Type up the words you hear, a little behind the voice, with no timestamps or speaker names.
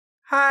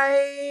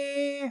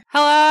Hi.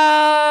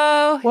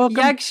 Hello. Welcome.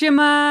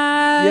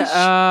 Yakshimash.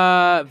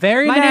 Yeah,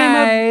 very My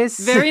nice.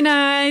 Very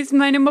nice.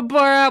 My name is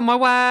Borat. My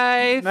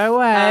wife. My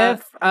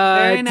wife.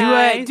 Very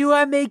nice. Do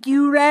I make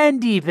you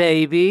Randy,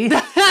 baby?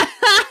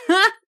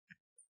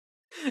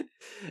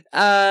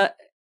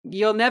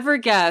 You'll never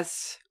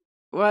guess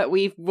what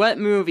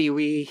movie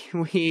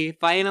we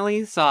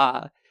finally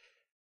saw.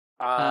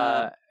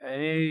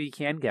 Maybe you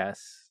can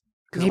guess.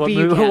 Maybe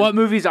you can. What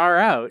movies are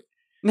out?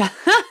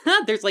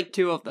 There's like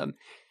two of them.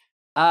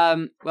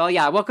 Well,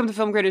 yeah, welcome to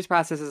Film Creators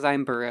Processes.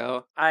 I'm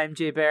Burrow. I'm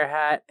Jay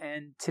Bearhat,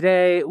 and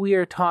today we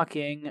are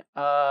talking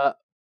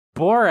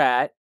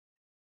Borat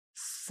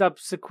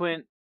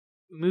subsequent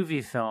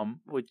movie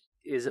film, which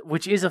is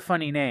a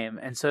funny name.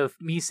 And so if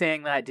me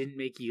saying that didn't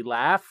make you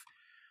laugh,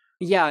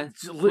 yeah,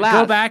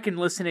 go back and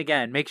listen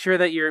again. Make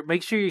sure you're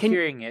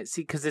hearing it.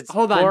 See, because it's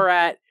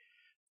Borat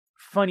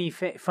funny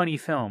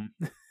film.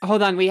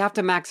 Hold on, we have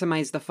to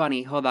maximize the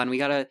funny. Hold on, we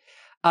gotta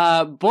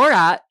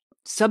Borat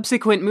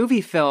subsequent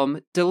movie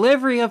film,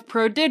 delivery of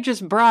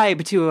prodigious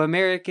bribe to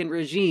American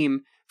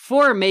regime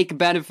for make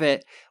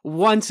benefit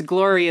once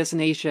glorious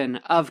nation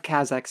of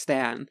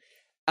Kazakhstan.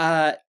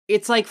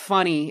 It's like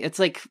funny. It's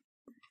like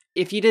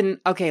if you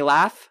didn't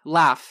laugh.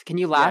 Can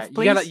you laugh,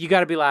 please? You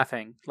gotta be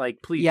laughing.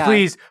 Like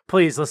please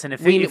listen.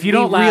 If you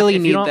don't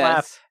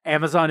laugh,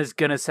 Amazon is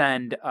gonna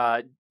send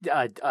a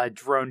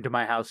drone to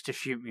my house to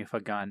shoot me with a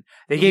gun.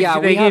 They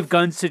gave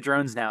guns to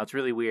drones now. It's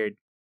really weird.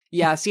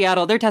 Yeah,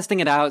 Seattle, they're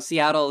testing it out.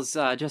 Seattle's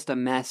just a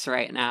mess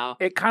right now.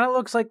 It kind of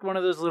looks like one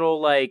of those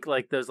little like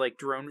those like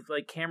drone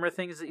like camera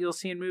things that you'll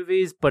see in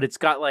movies, but it's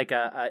got like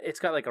a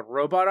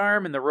robot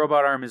arm, and the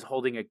robot arm is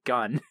holding a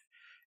gun.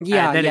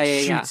 Yeah, and then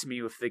it shoots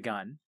me with the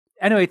gun.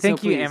 Anyway,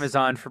 thank you,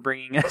 Amazon, for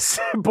bringing us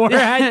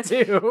Borat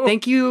 2.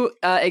 Thank you,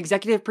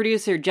 executive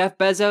producer Jeff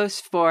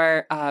Bezos,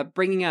 for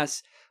bringing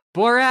us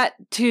Borat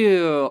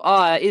 2.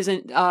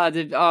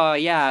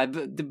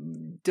 The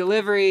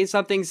delivery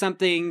something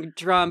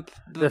Trump,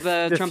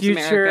 the Trump's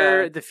future,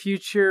 America. The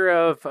future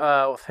of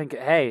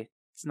hey,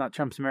 it's not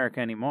Trump's America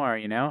anymore,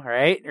 you know,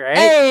 right?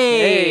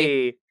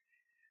 Hey.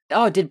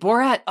 Did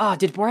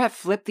Borat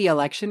flip the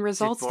election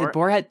results? Did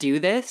Borat do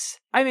this?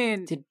 I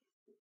mean,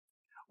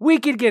 we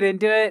could get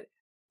into it.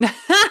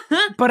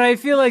 But I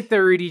feel like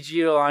the Rudy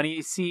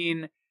Giuliani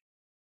scene,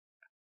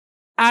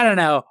 I don't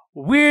know,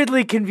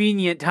 weirdly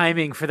convenient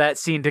timing for that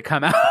scene to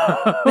come out.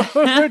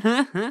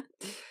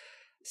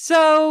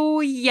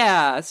 So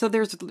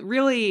there's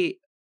really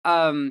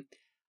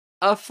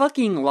a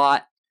fucking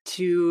lot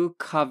to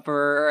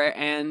cover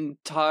and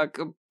talk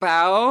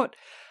about.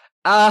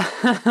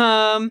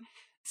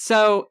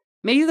 So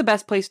maybe the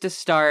best place to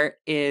start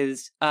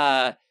is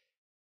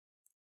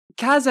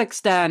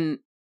Kazakhstan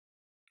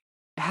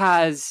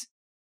has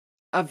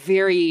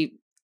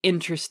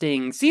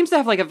seems to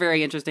have like a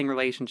very interesting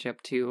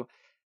relationship to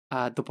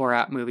the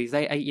Borat movies.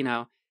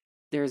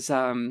 There's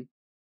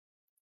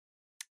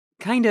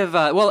kind of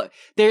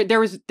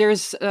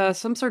there's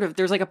some sort of,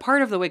 there's like a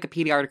part of the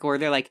Wikipedia article where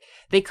they're like,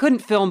 they couldn't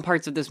film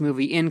parts of this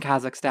movie in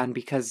Kazakhstan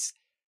because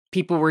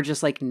people were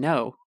just like,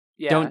 no,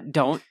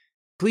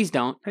 please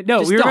don't. No,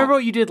 just remember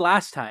what you did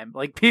last time.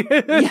 Like,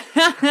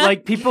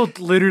 like people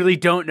literally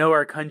don't know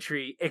our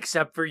country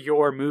except for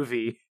your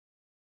movie.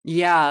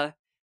 Yeah.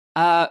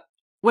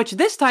 Which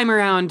this time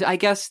around, I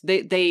guess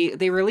they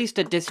released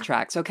a diss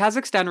track. So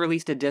Kazakhstan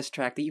released a diss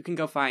track that you can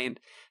go find.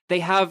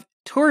 They have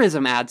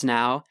tourism ads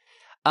now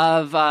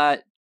of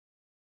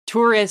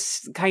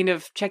tourists kind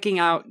of checking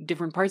out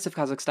different parts of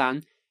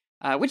Kazakhstan,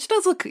 which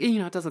does look,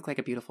 it does look like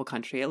a beautiful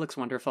country. It looks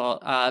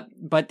wonderful.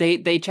 But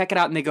they check it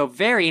out and they go,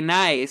 very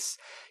nice.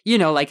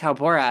 Like how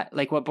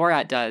what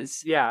Borat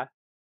does. Yeah.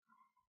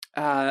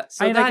 I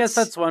guess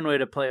that's one way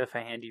to play with a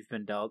hand you've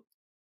been dealt.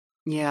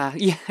 Yeah,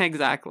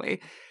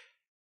 exactly.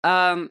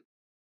 So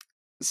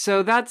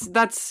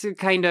that's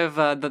kind of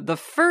the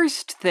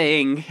first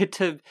thing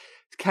to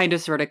kind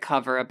of sort of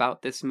cover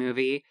about this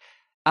movie.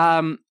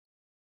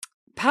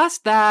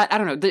 Past that, I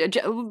don't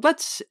know.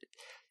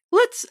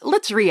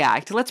 Let's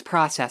react. Let's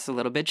process a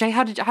little bit. Jay,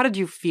 how did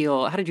you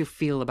feel? How did you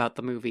feel about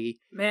the movie?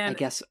 Man, I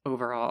guess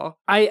overall,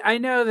 I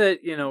know that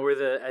we're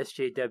the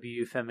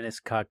SJW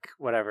feminist cuck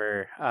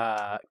whatever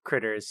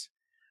critters.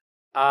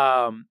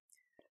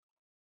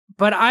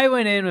 But I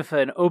went in with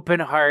an open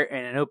heart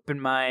and an open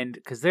mind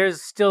because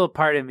there's still a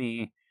part of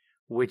me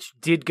which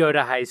did go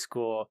to high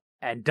school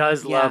and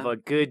does love a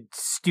good,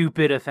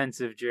 stupid,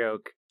 offensive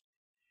joke.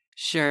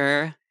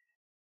 Sure.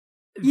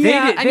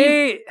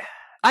 I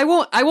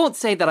won't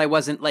say that I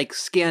wasn't like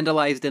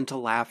scandalized into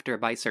laughter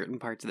by certain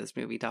parts of this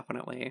movie,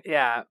 definitely.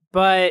 Yeah,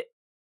 but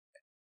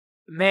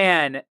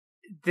man,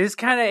 this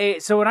kind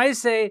of, so when I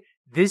say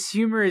this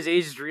humor is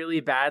aged really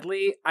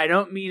badly, I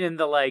don't mean in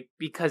the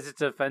because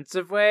it's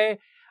offensive way.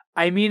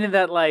 I mean in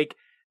that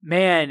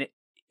man, it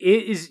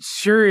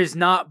is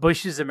not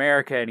Bush's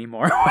America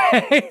anymore.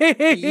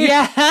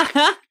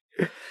 Yeah.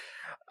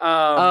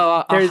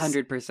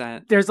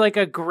 100%. There's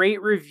a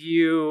great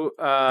review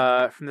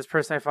from this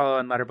person I follow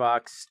on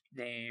Letterboxd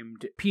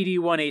named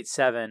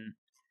PD187.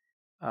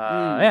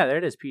 Yeah, there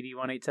it is,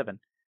 PD187.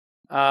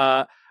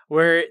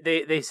 where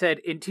they said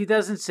in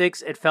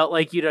 2006 it felt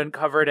like you'd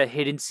uncovered a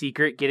hidden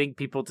secret, getting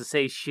people to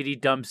say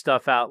shitty dumb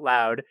stuff out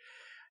loud.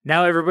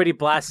 Now everybody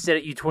blasts it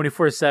at you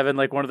 24/7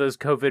 like one of those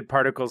COVID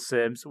particle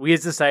sims. We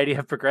as society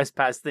have progressed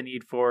past the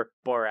need for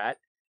Borat.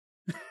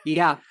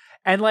 Yeah.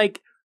 And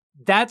like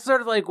that's sort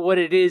of like what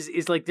it is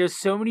like there's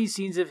so many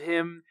scenes of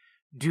him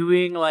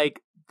doing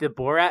like the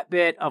Borat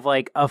bit of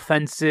like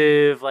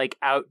offensive, like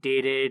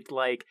outdated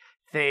like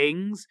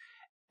things.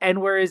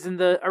 And whereas in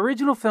the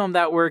original film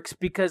that works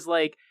because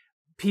like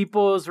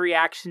people's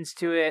reactions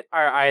to it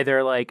are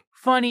either like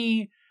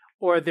funny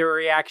or their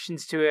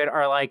reactions to it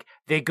are like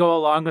they go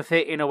along with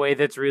it in a way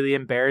that's really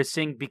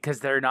embarrassing because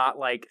they're not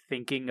like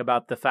thinking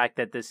about the fact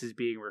that this is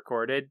being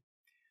recorded.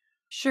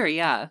 Sure,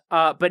 yeah.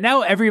 But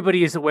now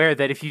everybody is aware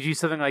that if you do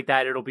something like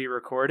that, it'll be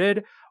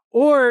recorded,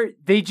 or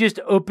they just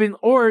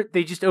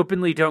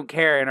openly don't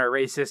care and are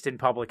racist in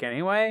public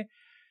anyway.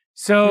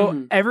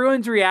 So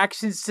everyone's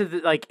reactions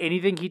to like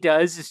anything he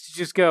does is to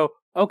just go,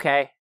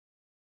 okay.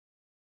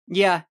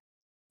 Yeah.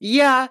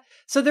 Yeah.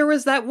 So there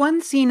was that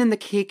one scene in the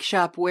cake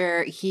shop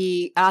where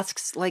he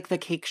asks like the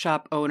cake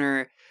shop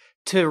owner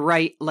to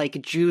write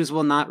like Jews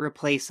will not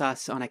replace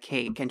us on a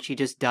cake, and she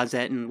just does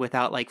it and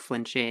without like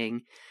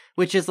flinching,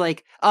 which is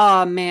like,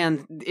 oh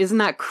man, isn't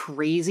that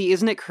crazy?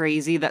 Isn't it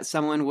crazy that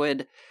someone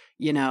would,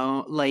 you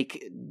know,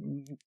 like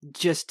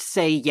just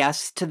say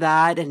yes to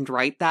that and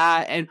write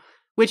that? And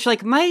which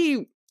like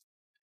my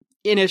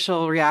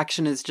initial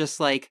reaction is just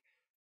like,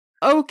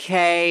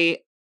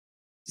 okay,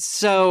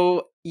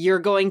 so you're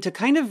going to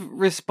kind of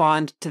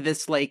respond to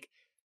this like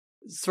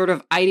sort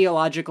of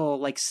ideological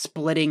like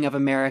splitting of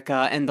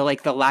America and the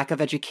like the lack of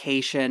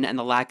education and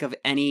the lack of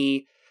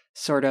any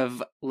sort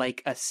of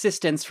like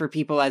assistance for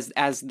people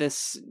as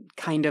this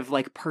kind of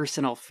like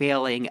personal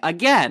failing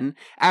again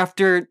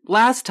after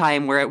last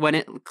time when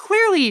it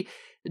clearly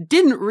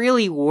didn't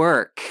really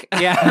work.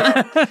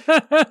 Yeah.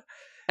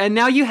 And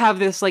now you have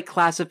this like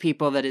class of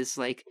people that is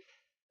like,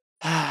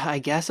 I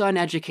guess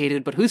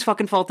uneducated, but whose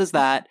fucking fault is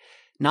that?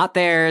 Not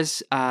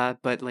theirs,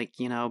 but like,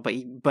 you know,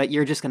 but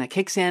you're just gonna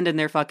kick sand in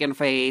their fucking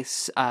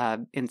face,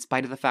 in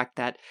spite of the fact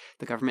that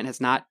the government has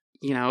not,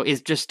 you know,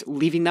 is just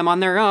leaving them on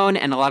their own,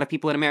 and a lot of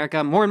people in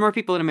America, more and more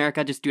people in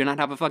America, just do not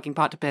have a fucking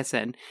pot to piss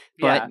in.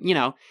 But, you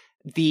know,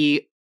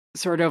 the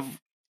sort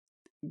of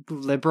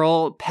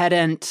liberal,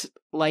 pedant,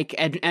 like,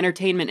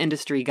 entertainment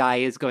industry guy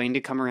is going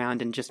to come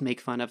around and just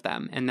make fun of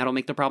them, and that'll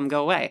make the problem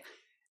go away.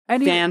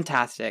 And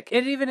fantastic.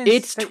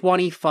 It's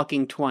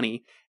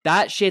 2020.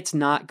 That shit's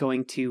not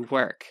going to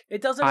work.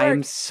 It doesn't work.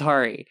 I'm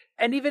sorry.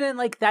 And even in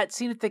like that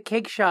scene at the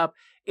cake shop,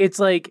 it's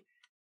like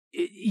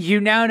you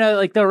now know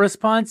like the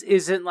response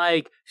isn't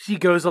like she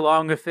goes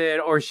along with it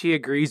or she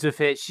agrees with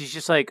it. She's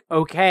just like,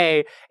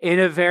 okay, in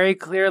a very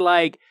clear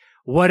like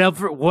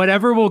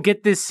whatever will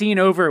get this scene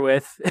over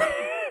with.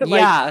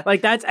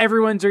 Like that's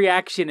everyone's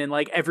reaction in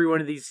like every one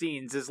of these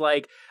scenes is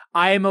like,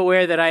 I am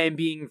aware that I am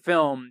being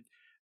filmed.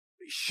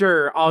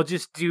 Sure, I'll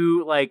just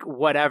do like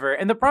whatever.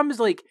 And the problem is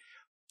like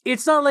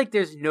it's not like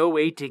there's no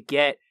way to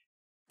get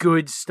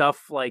good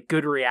stuff, like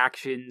good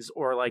reactions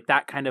or like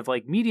that kind of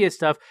like media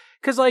stuff.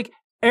 Cause like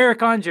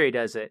Eric Andre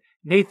does it.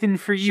 Nathan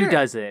For You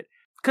does it.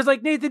 Cause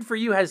like Nathan For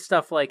You has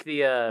stuff like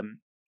the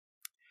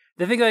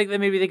thing like that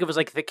made me think of was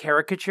like the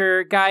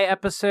caricature guy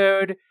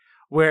episode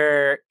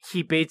where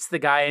he baits the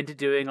guy into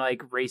doing like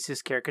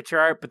racist caricature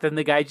art, but then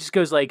the guy just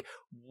goes like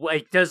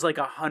does like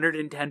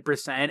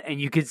 110%.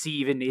 And you can see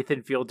even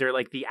Nathan Fielder,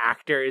 like the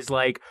actor is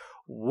like,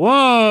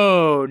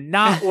 whoa,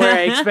 not where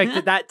I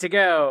expected that to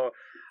go.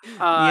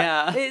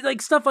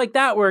 Like stuff like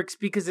that works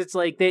because it's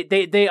like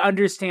they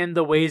understand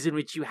the ways in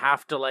which you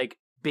have to like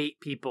bait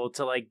people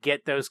to like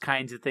get those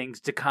kinds of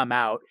things to come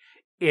out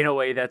in a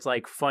way that's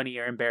like funny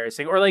or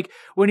embarrassing. Or like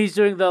when he's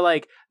doing the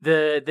like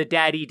the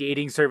daddy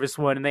dating service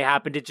one and they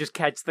happen to just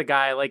catch the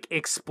guy like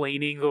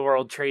explaining the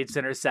World Trade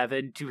Center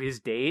 7 to his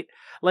date.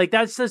 Like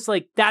that's just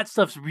like that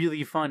stuff's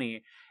really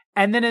funny.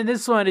 And then in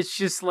this one it's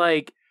just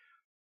like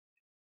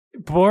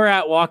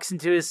Borat walks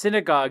into a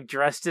synagogue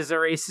dressed as a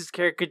racist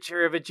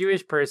caricature of a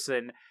Jewish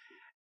person,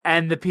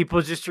 and the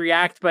people just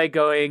react by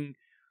going,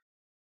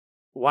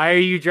 why are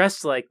you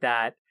dressed like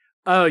that?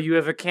 Oh, you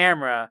have a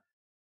camera.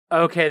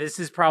 Okay,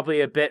 this is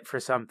probably a bit for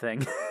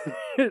something.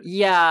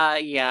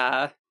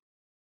 Yeah.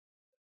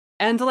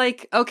 And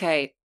like,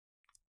 okay,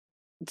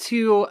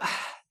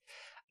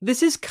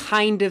 this is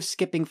kind of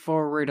skipping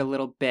forward a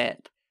little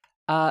bit.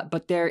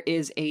 But there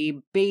is a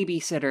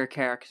babysitter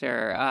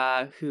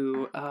character,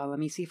 who, let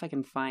me see if I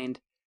can find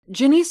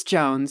Janice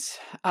Jones.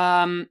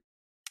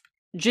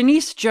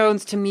 Janice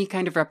Jones to me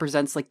kind of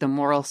represents like the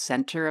moral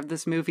center of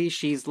this movie.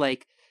 She's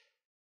like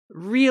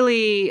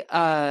really,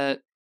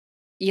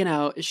 you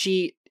know,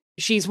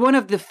 she's one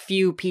of the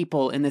few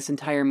people in this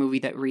entire movie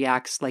that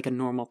reacts like a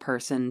normal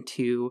person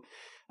to,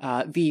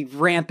 the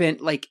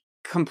rampant, like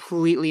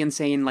completely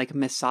insane, like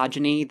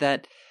misogyny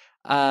that,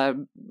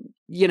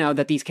 you know,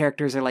 that these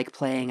characters are like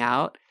playing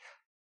out.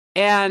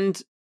 And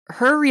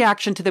her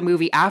reaction to the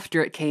movie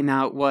after it came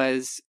out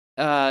was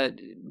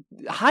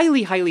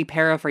highly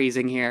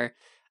paraphrasing here,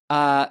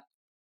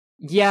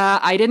 Yeah,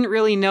 I didn't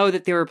really know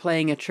that they were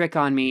playing a trick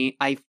on me.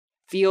 I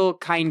feel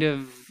kind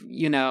of,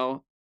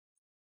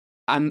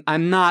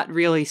 I'm not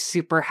really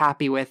super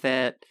happy with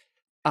it.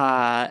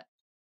 Uh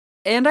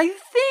and I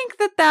think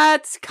that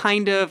that's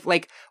kind of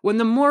like when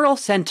the moral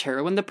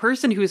center, when the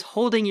person who's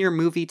holding your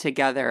movie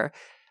together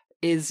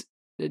is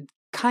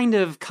kind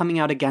of coming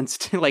out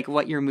against like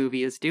what your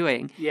movie is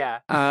doing. Yeah.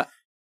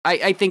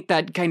 I think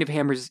that kind of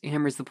hammers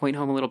the point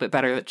home a little bit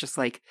better. That just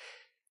like,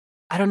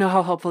 I don't know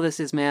how helpful this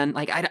is, man.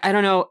 Like I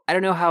don't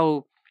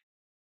know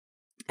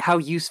how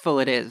useful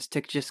it is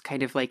to just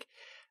kind of like,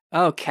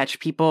 oh, catch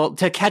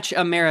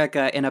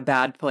America in a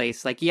bad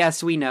place. Like,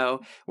 yes, we know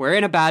we're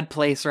in a bad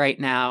place right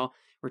now.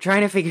 We're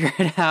trying to figure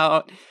it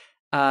out.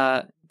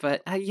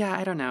 But yeah,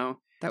 I don't know.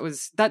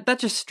 That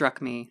just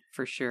struck me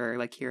for sure.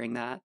 Like hearing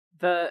that.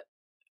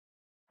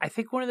 I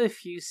think one of the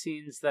few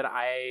scenes that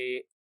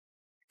I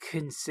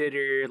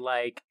consider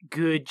like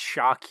good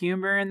shock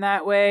humor in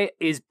that way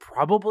is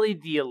probably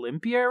the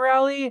Olympia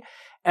rally,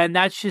 and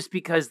that's just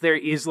because there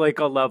is like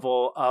a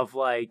level of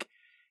like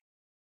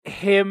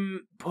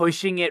him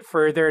pushing it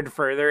further and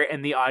further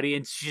and the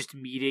audience just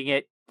meeting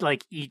it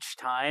like each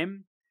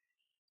time,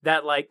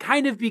 that like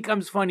kind of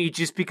becomes funny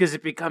just because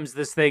it becomes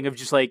this thing of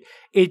just like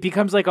it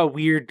becomes like a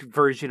weird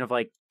version of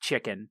like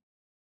Chicken.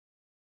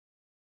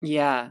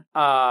 Yeah.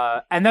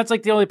 And that's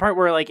like the only part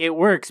where like it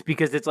works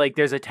because it's like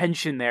there's a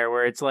tension there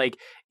where it's like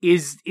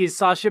is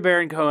Sacha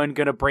Baron Cohen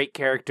gonna break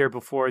character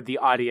before the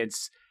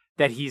audience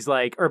that he's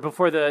like, or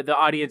before the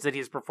audience that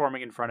he's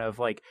performing in front of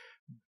like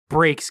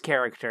breaks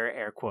character,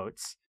 air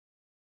quotes.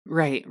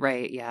 Right,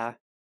 yeah.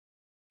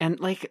 And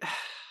like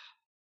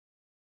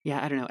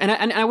yeah, I don't know.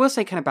 And I will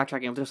say, kind of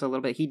backtracking just a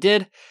little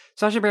bit,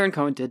 Sacha Baron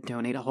Cohen did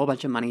donate a whole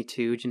bunch of money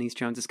to Janice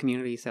Jones's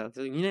community, so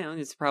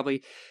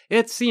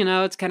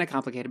it's kind of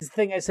complicated. The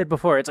thing I said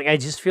before, it's like I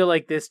just feel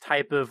like this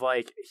type of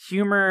like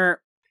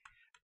humor,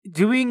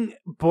 doing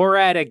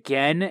Borat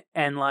again,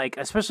 and like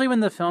especially when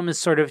the film is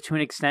sort of to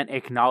an extent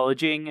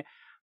acknowledging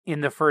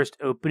in the first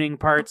opening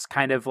parts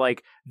kind of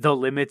like the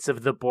limits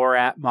of the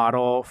Borat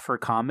model for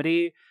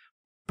comedy,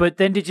 but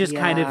then to just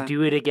kind of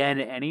do it again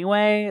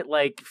anyway,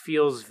 like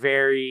feels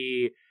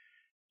very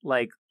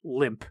like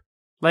limp.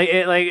 Like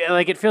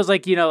it feels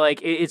like, like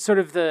it's sort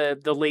of the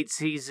late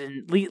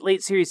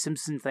series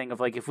Simpson thing of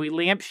like, if we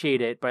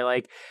lampshade it by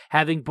like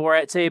having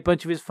Borat say a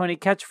bunch of his funny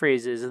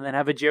catchphrases and then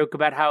have a joke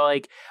about how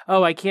like,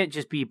 oh, I can't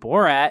just be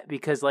Borat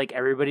because like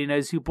everybody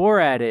knows who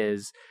Borat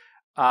is.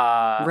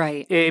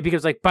 Right.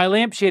 Because like by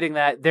lampshading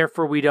that,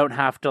 therefore we don't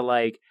have to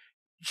like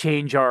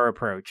change our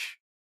approach.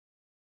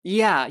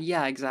 Yeah,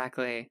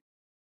 exactly.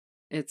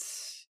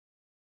 It's,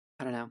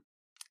 I don't know.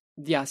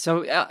 Yeah,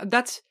 so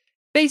that's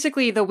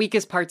basically the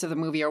weakest parts of the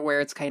movie are where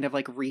it's kind of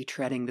like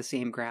retreading the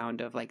same ground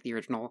of like the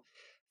original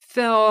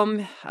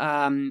film.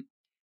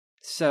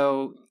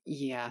 So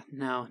yeah,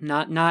 no,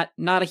 not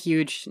a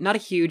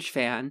huge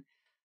fan.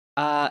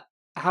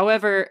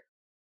 However,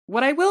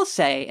 what I will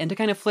say, and to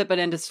kind of flip it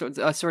into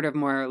a sort of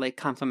more like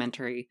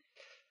complimentary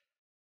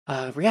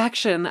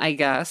reaction, I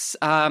guess,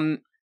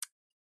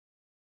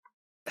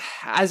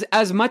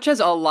 as much as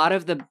a lot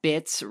of the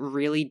bits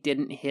really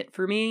didn't hit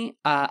for me,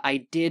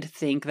 I did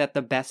think that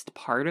the best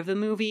part of the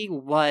movie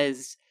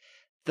was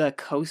the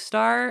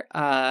co-star,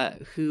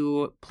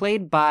 who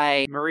played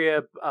by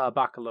Maria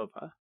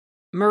Bakalova.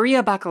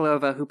 Maria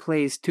Bakalova, who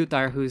plays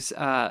Tutar, who's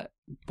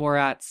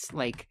Borat's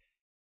like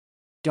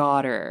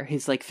daughter,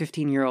 his like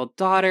 15-year-old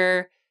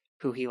daughter,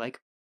 who he like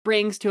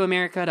brings to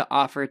America to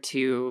offer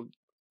to,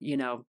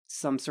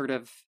 some sort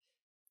of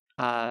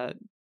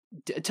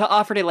to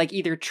offer to like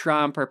either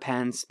Trump or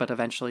Pence, but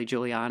eventually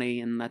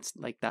Giuliani, and that's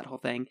like that whole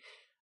thing.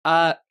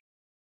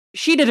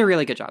 She did a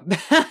really good job.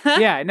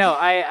 Yeah, no,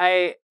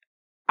 I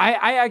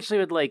actually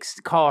would like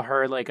call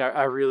her like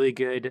a really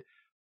good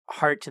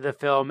heart to the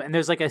film, and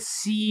there's like a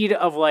seed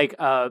of like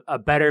a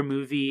better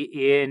movie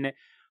in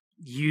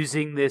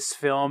using this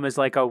film as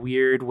like a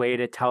weird way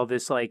to tell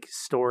this like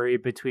story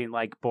between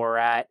like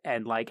Borat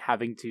and like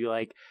having to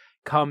like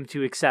come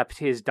to accept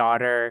his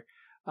daughter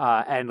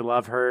and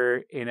love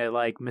her in a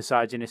like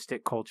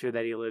misogynistic culture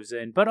that he lives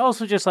in, but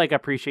also just like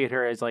appreciate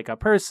her as like a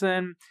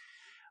person.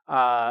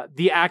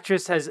 The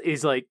actress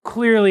is like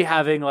clearly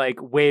having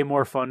like way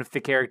more fun with the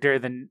character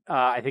than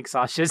I think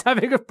Sasha's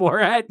having with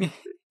Borat.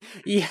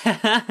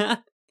 Yeah.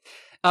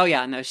 Oh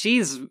yeah, no, she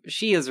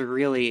is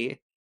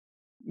really,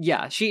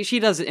 yeah, she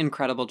does an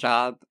incredible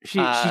job. She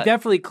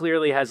definitely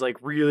clearly has like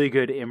really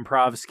good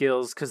improv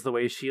skills, because the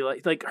way she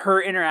like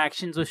her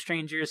interactions with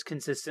strangers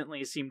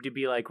consistently seem to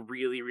be like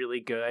really,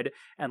 really good,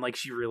 and like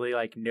she really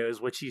like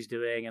knows what she's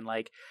doing and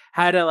like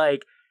how to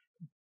like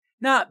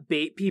not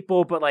bait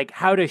people, but like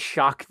how to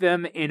shock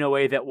them in a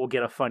way that will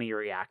get a funny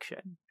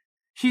reaction.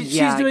 She's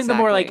doing the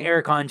more like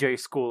Eric Andre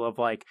school of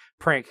like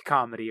prank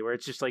comedy, where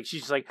it's just like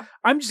she's like,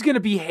 I'm just gonna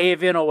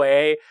behave in a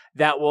way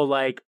that will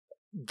like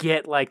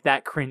get like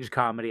that cringe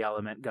comedy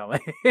element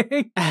going.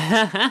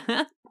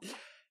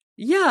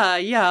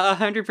 Yeah,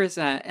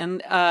 100%.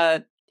 And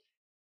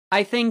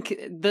I think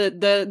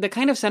the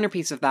kind of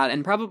centerpiece of that,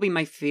 and probably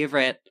my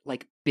favorite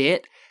like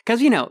bit,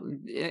 because, you know,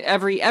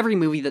 every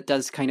movie that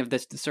does kind of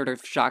this sort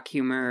of shock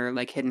humor,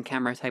 like hidden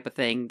camera type of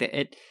thing,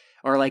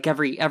 or like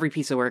every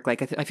piece of work,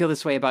 like I feel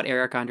this way about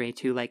Eric Andre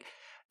too, like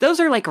those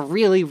are like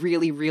really,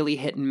 really, really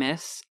hit and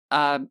miss.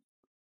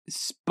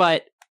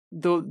 But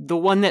the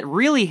one that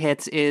really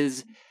hits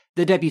is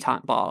the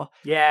debutante ball.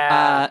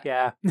 Yeah.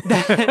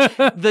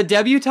 The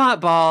debutante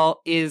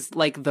ball is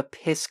like the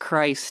piss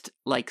Christ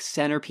like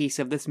centerpiece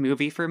of this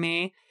movie for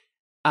me.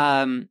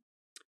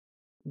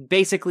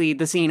 Basically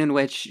the scene in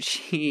which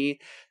she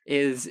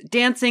is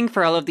dancing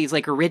for all of these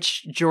like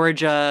rich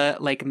Georgia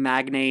like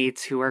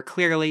magnates who are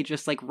clearly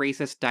just like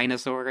racist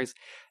dinosaurs,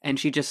 and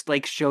she just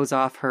like shows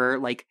off her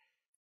like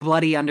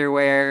bloody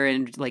underwear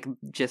and like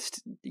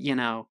just, you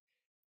know,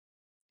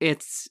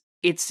 it's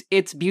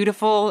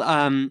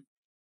beautiful.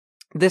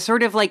 This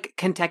sort of like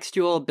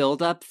contextual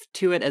build up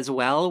to it as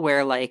well,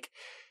 where like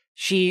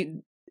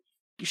she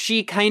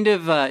kind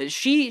of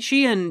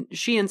she and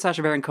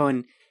Sacha Baron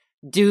Cohen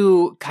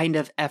do kind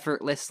of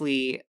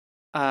effortlessly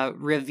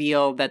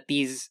reveal that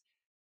these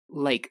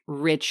like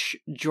rich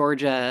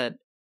Georgia,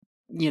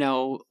 you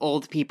know,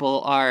 old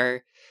people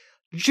are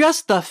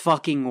just the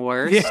fucking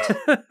worst.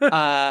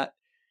 Yeah.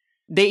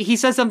 He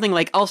says something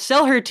like, "I'll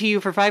sell her to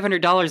you for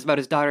 $500" about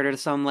his daughter to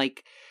some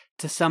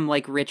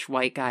rich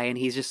white guy, and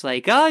he's just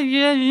like, "Oh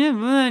yeah,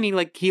 and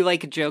he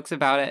jokes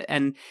about it,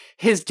 and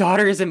his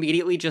daughter is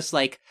immediately just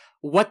like,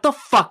 "What the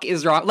fuck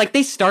is wrong?" Like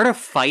they start a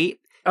fight.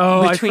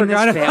 Oh, between I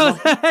forgot this family.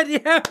 about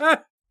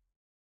that.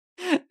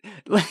 Yeah.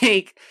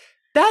 Like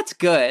that's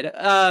good.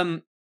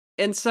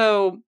 And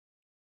so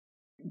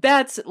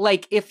that's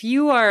like, if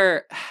you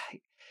are,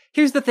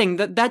 here's the thing,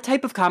 that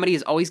type of comedy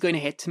is always going to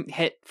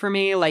hit for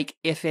me, like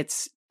if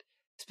it's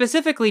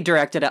specifically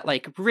directed at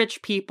like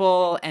rich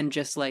people and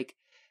just like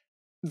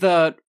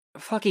the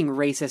fucking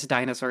racist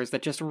dinosaurs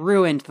that just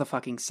ruined the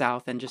fucking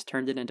South and just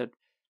turned it into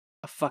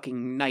a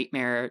fucking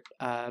nightmare.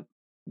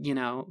 You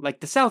know, like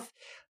the South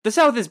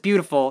is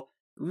beautiful.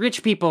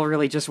 Rich people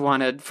really just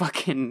wanted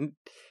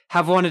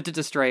to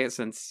destroy it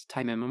since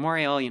time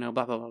immemorial, you know,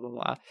 blah blah blah blah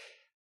blah.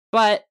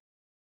 But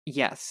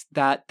yes,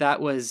 that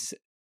was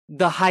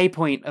the high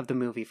point of the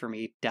movie for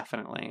me,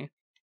 definitely.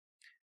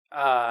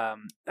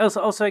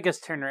 Also I guess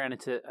turn around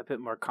into a bit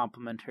more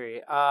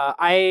complimentary.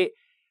 I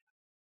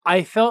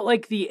felt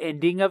like the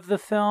ending of the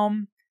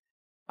film,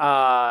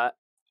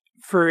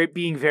 for it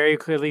being very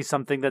clearly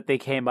something that they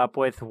came up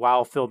with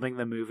while filming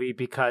the movie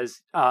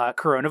because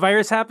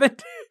coronavirus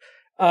happened.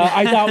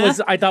 I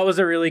thought was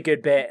a really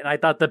good bit, and I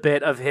thought the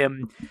bit of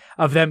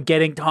them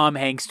getting Tom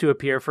Hanks to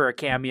appear for a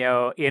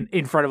cameo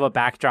in front of a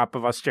backdrop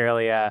of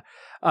Australia,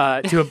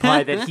 to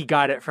imply that he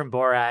got it from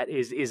Borat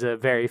is a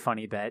very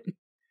funny bit.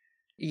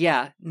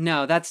 Yeah,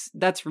 no,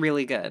 that's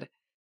really good.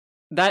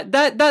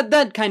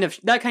 That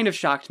kind of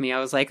shocked me. I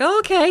was like,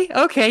 oh,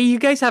 okay, you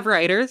guys have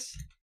writers.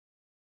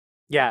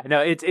 Yeah, no,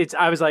 it's.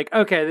 I was like,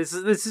 okay, this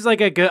is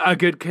like a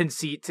good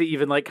conceit to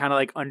even like kind of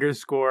like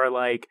underscore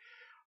like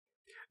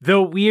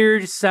the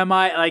weird just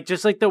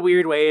like the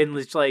weird way in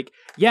which like,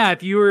 yeah,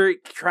 if you were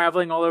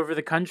traveling all over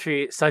the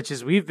country such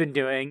as we've been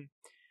doing,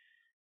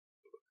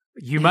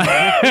 you might.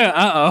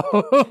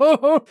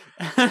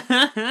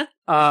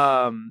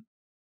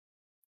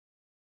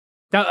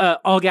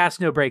 All Gas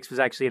No Brakes was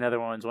actually another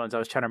one of the ones I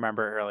was trying to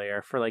remember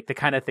earlier for like the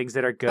kind of things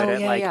that are good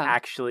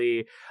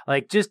actually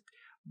like just.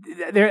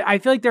 There, I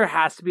feel like there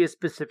has to be a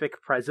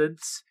specific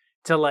presence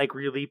to like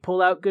really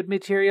pull out good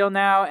material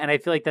now, and I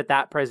feel like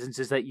that presence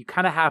is that you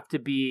kind of have to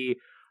be,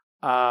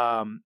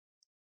 a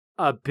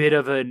bit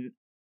of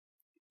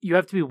you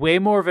have to be way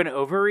more of an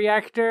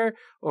overreactor,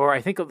 or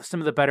I think some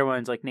of the better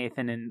ones like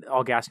Nathan and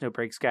All Gas No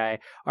Brakes guy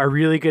are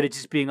really good at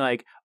just being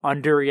like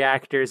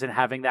underreactors and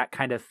having that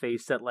kind of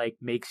face that like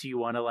makes you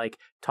want to like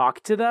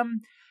talk to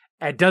them.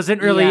 It doesn't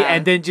really,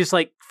 and then just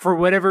like, for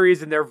whatever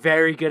reason, they're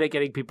very good at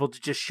getting people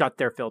to just shut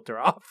their filter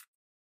off.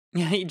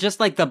 Yeah, just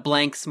like the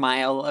blank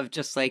smile of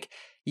just like,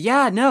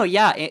 go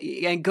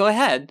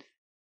ahead.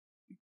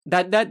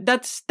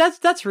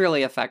 That's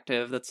really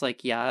effective. That's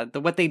like, yeah,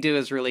 what they do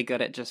is really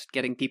good at just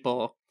getting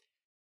people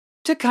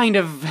to kind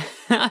of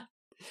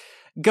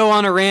go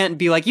on a rant and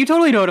be like, you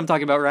totally know what I'm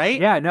talking about, right?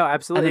 Yeah, no,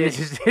 absolutely. And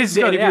then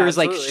the interviewer's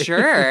like,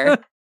 sure.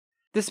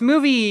 This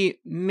movie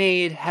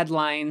made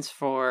headlines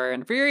for a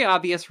very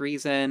obvious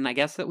reason. I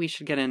guess that we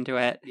should get into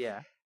it.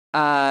 Yeah.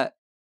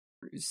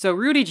 So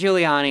Rudy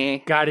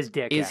Giuliani got his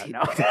dick out.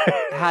 No.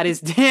 had his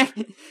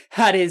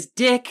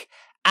dick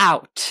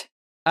out.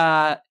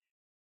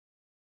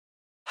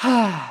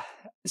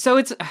 So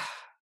it's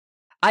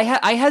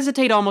I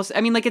hesitate almost.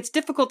 I mean, like, it's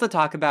difficult to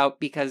talk about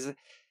because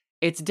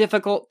it's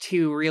difficult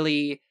to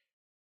really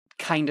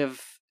kind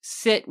of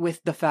sit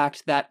with the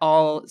fact that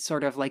all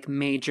sort of like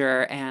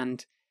major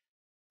and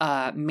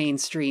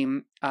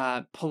mainstream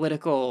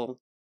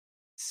political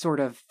sort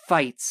of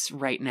fights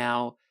right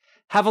now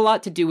have a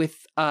lot to do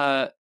with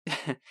the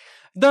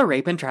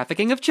rape and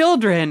trafficking of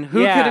children.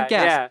 Who could have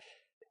guessed?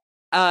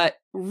 Yeah.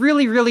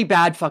 Really, really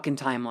bad fucking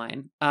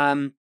timeline.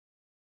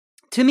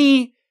 To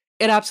me,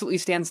 it absolutely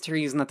stands to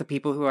reason that the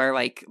people who are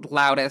like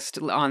loudest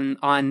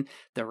on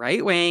the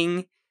right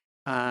wing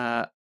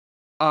uh,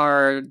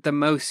 are the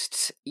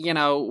most,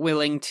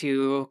 willing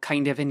to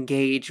kind of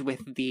engage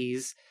with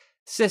these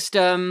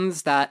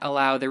systems that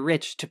allow the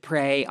rich to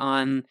prey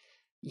on,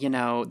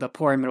 the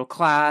poor and middle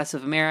class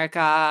of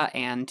America,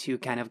 and to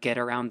kind of get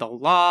around the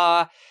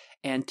law,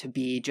 and to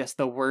be just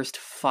the worst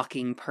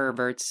fucking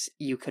perverts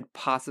you could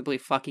possibly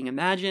fucking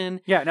imagine.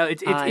 Yeah, no,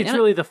 it's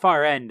really the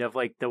far end of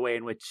like the way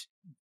in which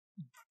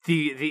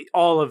the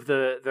all of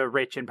the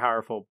rich and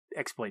powerful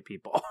exploit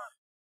people.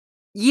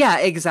 Yeah,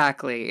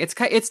 exactly.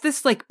 It's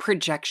this like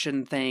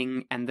projection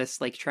thing, and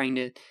this like trying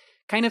to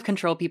kind of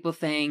control people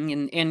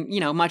thing,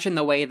 and much in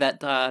the way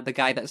that the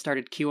guy that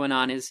started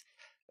QAnon is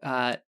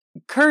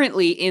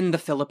currently in the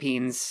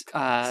Philippines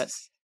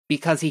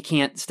because he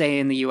can't stay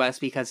in the US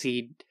because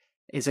he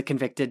is a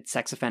convicted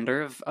sex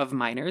offender of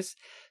minors.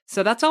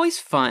 So that's always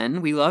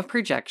fun. We love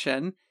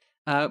projection,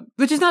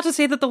 which is not to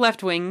say that the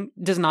left wing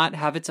does not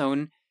have its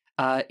own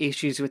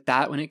issues with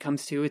that when it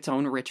comes to its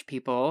own rich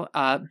people.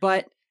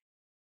 But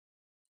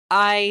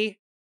let's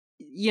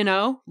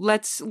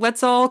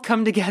all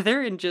come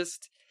together and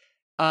just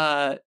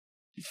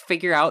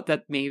figure out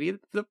that maybe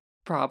the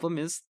problem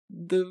is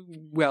the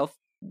wealth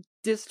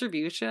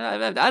distribution.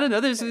 I don't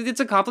know. It's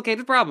a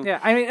complicated problem. Yeah,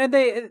 I mean, and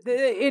they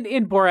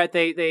in Borat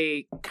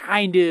they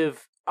kind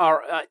of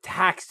are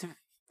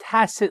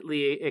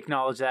tacitly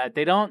acknowledge that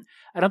they don't.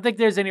 I don't think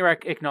there's any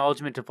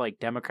acknowledgement of like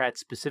Democrats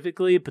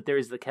specifically, but there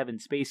is the Kevin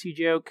Spacey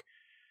joke.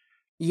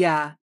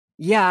 Yeah,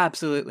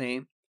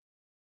 absolutely.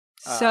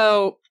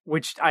 So,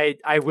 which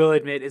I will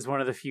admit is one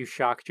of the few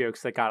shock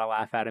jokes that got a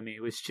laugh out of me.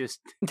 It was just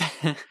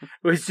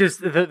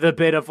the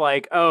bit of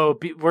like,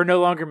 we're no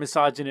longer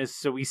misogynists,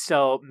 so we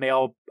sell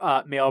male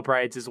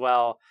brides as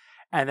well,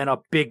 and then a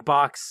big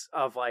box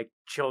of like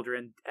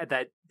children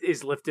that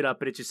is lifted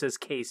up, and it just says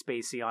K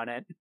Spacey on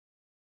it.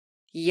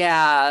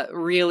 Yeah,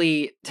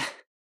 really,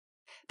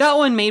 that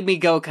one made me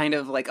go kind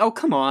of like, oh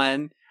come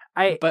on.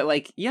 But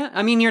like, yeah,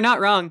 I mean, you're not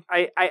wrong.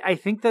 I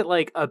think that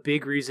like a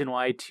big reason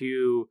why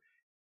too.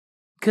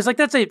 Because like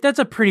that's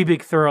a pretty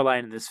big thorough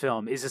line in this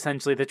film is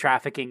essentially the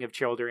trafficking of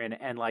children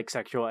and like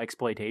sexual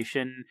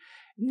exploitation,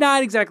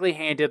 not exactly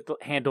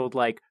handled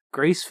like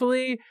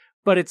gracefully,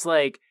 but it's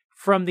like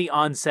from the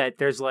onset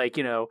there's like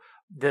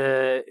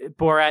the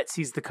Borat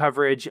sees the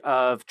coverage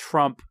of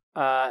Trump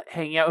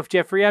hanging out with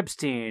Jeffrey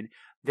Epstein.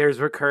 There's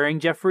recurring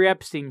Jeffrey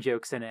Epstein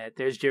jokes in it.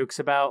 There's jokes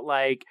about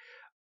like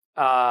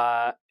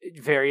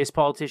various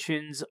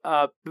politicians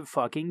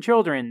fucking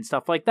children,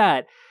 stuff like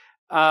that.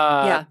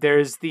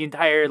 There's the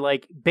entire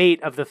like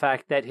bait of the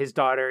fact that his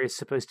daughter is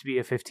supposed to be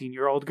a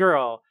 15-year-old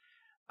girl.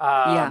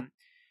 And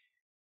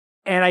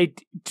I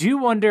do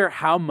wonder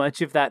how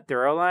much of that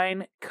thorough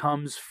line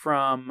comes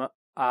from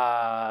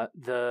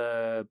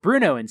the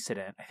Bruno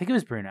incident. I think it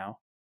was Bruno.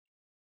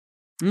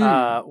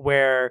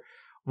 Where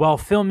while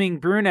filming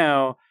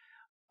Bruno,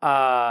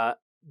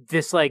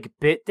 this like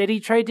bit that he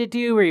tried to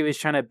do where he was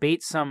trying to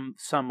bait some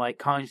like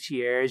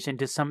concierge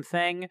into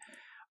something.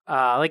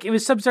 Like it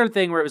was some sort of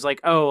thing where it was like,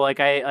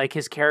 I like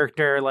his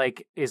character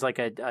like is like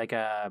a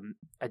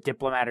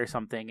diplomat or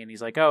something, and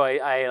he's like,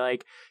 I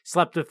like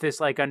slept with this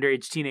like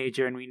underage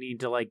teenager, and we need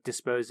to like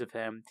dispose of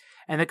him.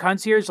 And the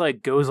concierge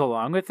like goes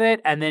along with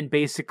it, and then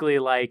basically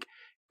like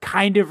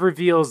kind of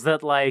reveals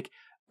that like,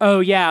 oh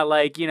yeah,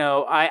 like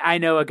I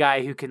know a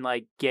guy who can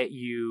like get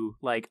you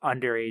like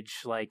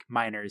underage like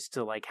minors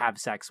to like have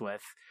sex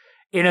with.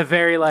 In a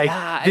very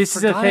like this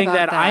is a thing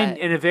that I'm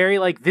in a very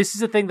like this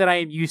is a thing that I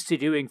am used to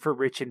doing for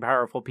rich and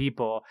powerful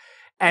people,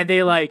 and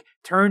they like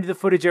turned the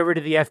footage over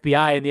to the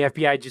FBI, and the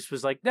FBI just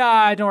was like,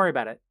 nah, don't worry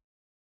about it.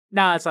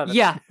 Nah, it's not.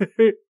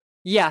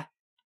 Yeah,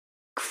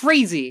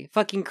 crazy,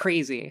 fucking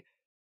crazy.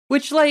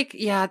 Which like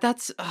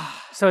that's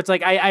so it's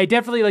like I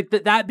definitely like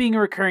that being a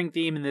recurring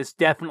theme in this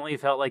definitely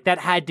felt like that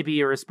had to be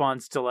a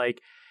response to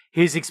like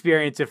his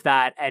experience of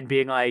that and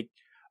being like.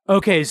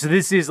 Okay, so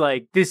this is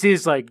like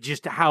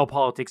just how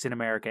politics in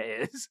America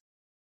is.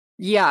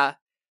 Yeah.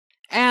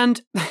 And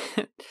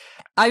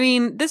I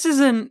mean, this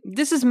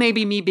is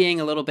maybe me being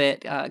a little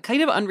bit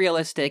kind of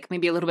unrealistic,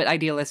 maybe a little bit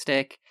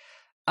idealistic.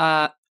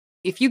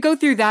 If you go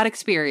through that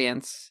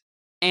experience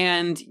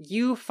and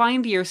you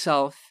find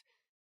yourself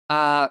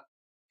in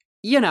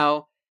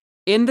the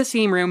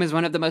same room as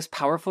one of the most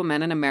powerful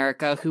men in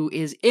America who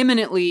is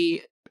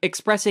imminently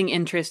expressing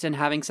interest in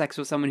having sex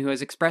with someone who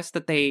has expressed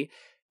that they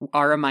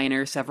are a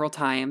minor several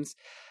times,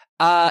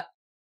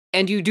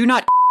 and you do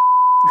not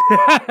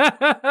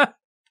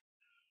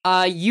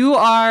you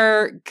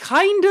are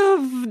kind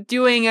of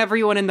doing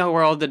everyone in the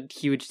world a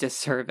huge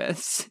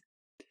disservice.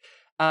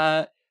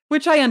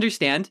 Which I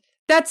understand.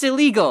 That's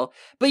illegal.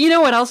 But you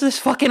know what else is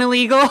fucking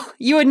illegal?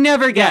 You would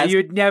never guess. Yeah,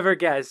 you'd never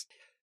guess.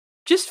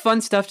 Just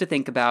fun stuff to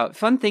think about.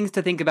 Fun things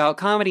to think about.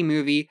 Comedy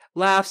movie.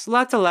 Laughs.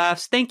 Lots of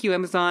laughs. Thank you,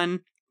 Amazon.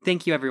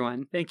 Thank you,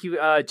 everyone. Thank you,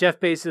 Jeff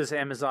Bezos,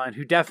 Amazon,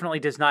 who definitely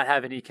does not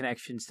have any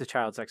connections to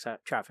child sex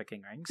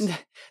trafficking rings.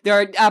 There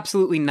are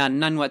absolutely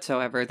none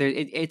whatsoever.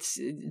 It's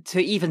to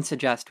even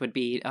suggest would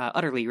be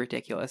utterly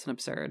ridiculous and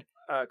absurd.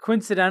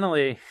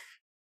 Coincidentally,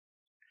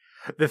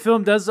 the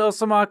film does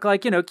also mock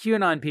like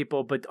QAnon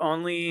people, but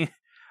only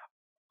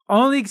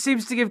only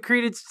seems to give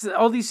credence to,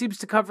 only seems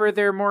to cover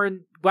their more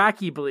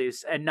wacky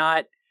beliefs and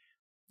not,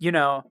 you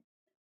know,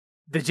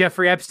 the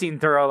Jeffrey Epstein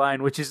thorough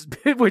line, which is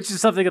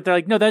something that they're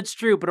like, no, that's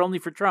true, but only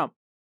for Trump.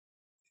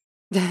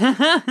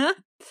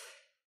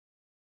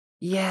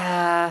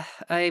 Yeah,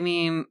 I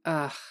mean,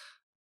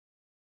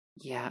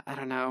 yeah, I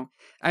don't know.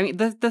 I mean,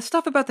 the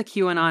stuff about the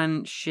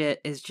QAnon shit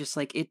is just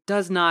like, it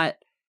does not.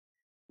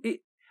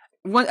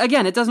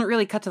 Again, it doesn't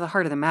really cut to the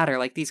heart of the matter.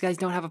 Like, these guys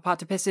don't have a pot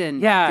to piss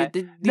in. Yeah,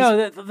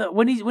 no.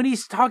 When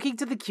he's talking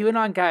to the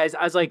QAnon guys,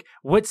 I was like,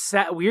 "What's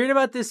weird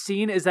about this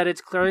scene is that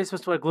it's clearly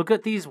supposed to like look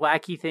at these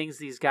wacky things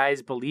these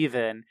guys believe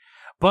in,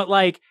 but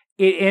like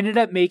it ended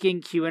up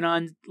making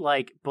QAnon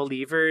like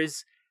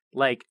believers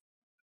like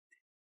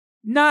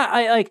not.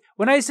 I like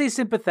when I say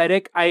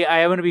sympathetic,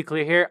 I want to be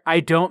clear here. I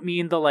don't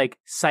mean the like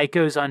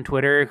psychos on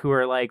Twitter who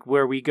are like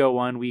where we go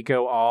one, we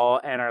go all,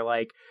 and are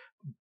like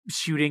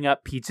shooting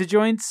up pizza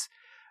joints.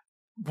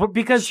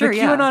 Because the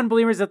QAnon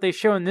believers that they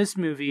show in this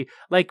movie,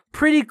 like,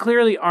 pretty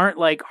clearly aren't,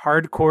 like,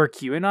 hardcore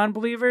QAnon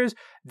believers.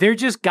 They're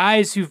just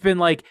guys who've been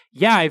like,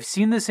 yeah, I've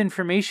seen this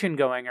information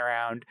going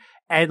around,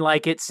 and,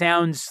 like, it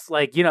sounds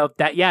like, you know,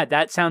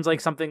 that sounds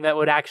like something that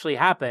would actually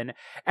happen.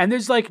 And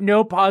there's, like,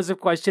 no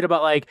positive question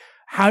about, like,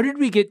 how did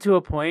we get to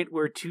a point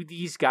where to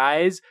these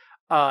guys,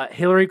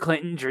 Hillary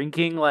Clinton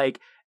drinking, like,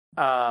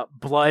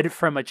 blood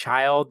from a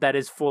child that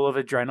is full of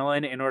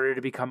adrenaline in order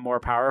to become more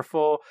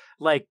powerful,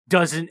 like,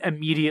 doesn't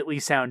immediately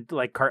sound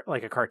like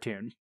like a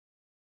cartoon.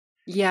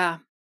 Yeah,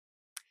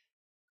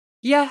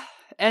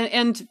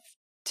 and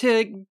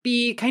to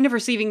be kind of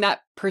receiving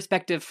that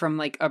perspective from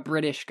like a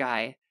British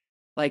guy,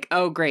 like,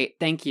 oh great,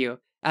 thank you,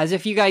 as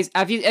if you guys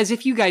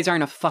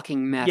aren't a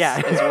fucking mess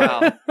as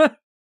well.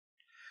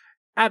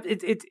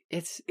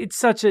 It's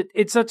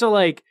such a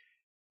like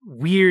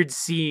weird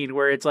scene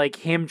where it's like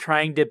him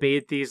trying to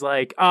bait these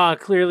like,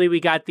 clearly we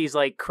got these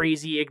like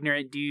crazy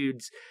ignorant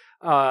dudes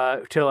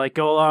to like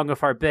go along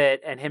with our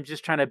bit, and him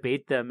just trying to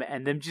bait them,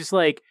 and them just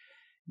like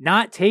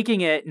not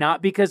taking it,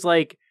 not because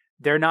like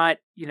they're not,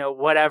 you know,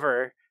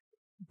 whatever,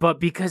 but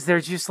because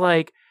they're just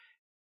like,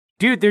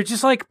 dude, they're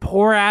just like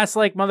poor ass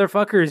like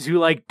motherfuckers who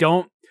like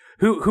don't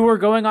who are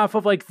going off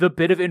of like the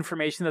bit of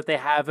information that they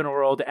have in the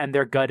world and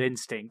their gut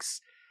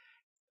instincts.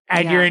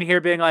 And you're in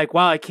here being like,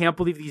 wow, I can't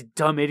believe these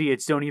dumb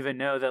idiots don't even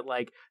know that,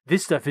 like,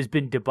 this stuff has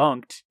been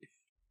debunked.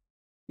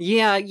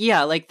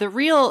 Yeah, like, the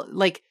real,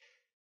 like,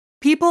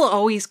 people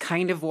always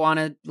kind of want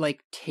to,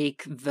 like,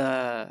 take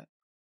the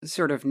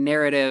sort of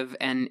narrative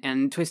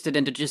and twist it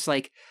into just,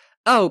 like,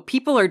 oh,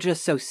 people are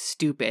just so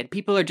stupid.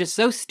 People are just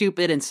so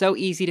stupid and so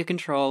easy to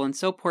control and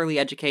so poorly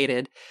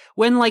educated.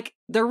 When, like,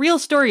 the real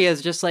story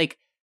is just, like,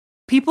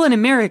 people in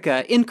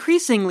America,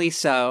 increasingly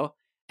so,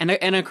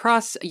 and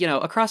across, you know,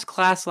 across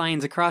class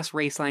lines, across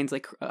race lines,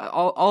 like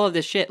all of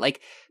this shit,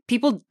 like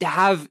people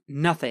have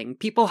nothing.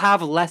 People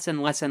have less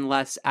and less and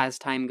less as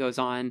time goes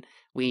on.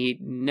 We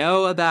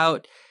know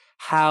about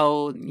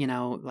how, you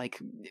know, like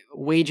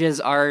wages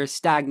are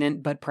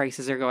stagnant, but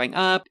prices are going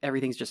up.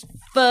 Everything's just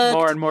fucked.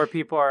 More and more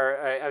people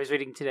are, I was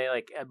reading today,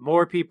 like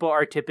more people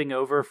are tipping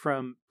over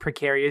from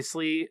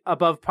precariously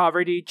above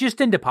poverty, just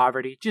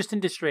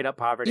into straight up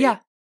poverty.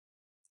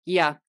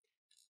 Yeah.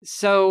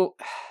 So,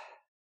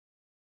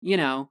 you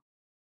know,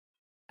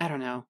 I don't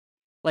know.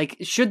 Like,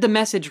 should the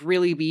message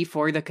really be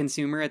for the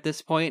consumer at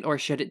this point, or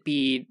should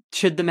the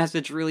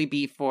message really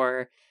be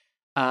for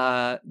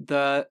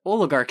the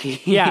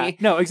oligarchy? Yeah,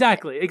 no,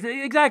 exactly.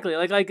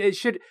 Like it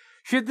should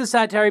the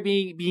satire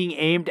being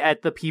aimed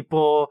at the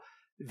people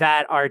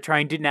that are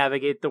trying to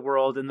navigate the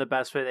world in the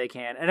best way they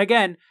can. And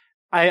again,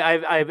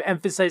 I'm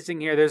emphasizing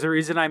here, there's a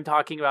reason I'm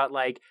talking about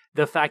like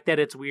the fact that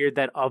it's weird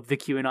that of the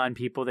QAnon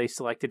people they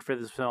selected for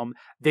this film,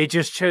 they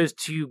just chose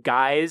two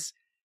guys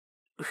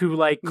who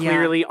like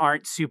clearly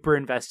aren't super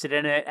invested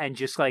in it and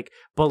just like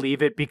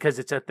believe it because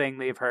it's a thing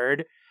they've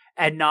heard,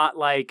 and not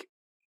like,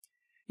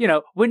 you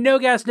know, when No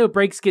Gas No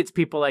Brakes gets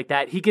people like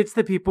that, he gets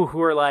the people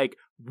who are like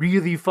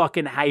really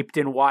fucking hyped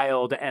and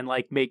wild and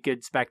like make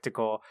good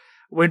spectacle.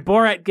 When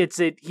Borat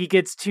gets it, he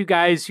gets two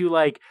guys who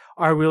like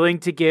are willing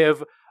to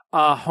give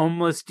a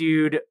homeless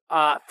dude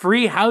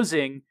free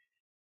housing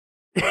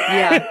in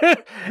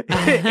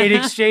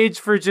exchange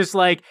for just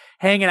like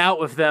hanging out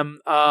with them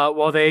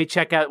while they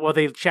check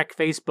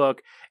Facebook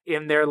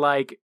in their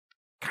like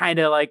kind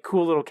of like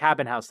cool little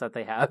cabin house that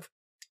they have.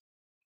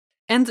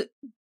 And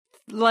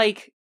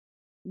like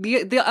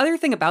the other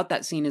thing about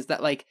that scene is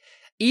that like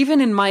even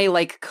in my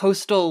like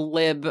coastal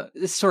lib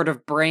sort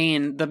of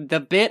brain, the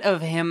bit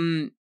of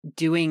him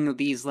doing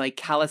these like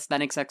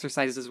calisthenics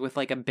exercises with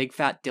like a big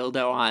fat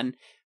dildo on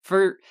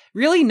for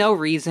really no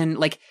reason,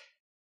 like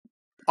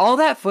all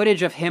that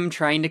footage of him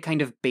trying to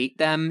kind of bait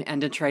them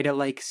and to try to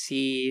like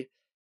see,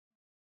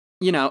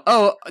 you know,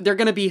 oh, they're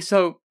gonna be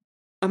so,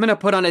 I'm gonna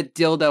put on a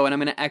dildo and I'm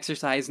gonna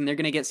exercise and they're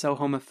gonna get so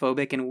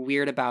homophobic and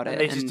weird about it.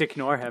 And they just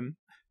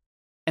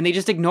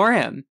ignore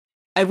him.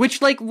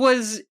 Which like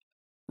was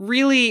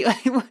really,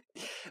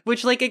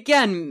 which like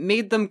again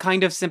made them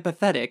kind of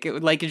sympathetic. It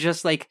would like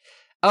just like,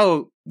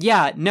 oh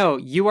yeah, no,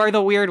 you are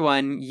the weird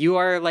one. You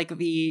are like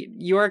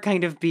you are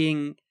kind of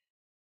being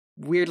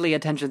weirdly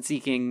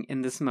attention-seeking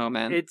in this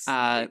moment.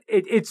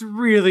 It's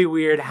really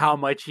weird how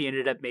much he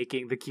ended up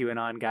making the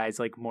QAnon guys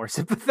like more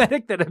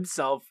sympathetic than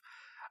himself.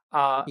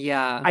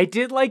 Yeah, I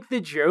did like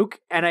the joke,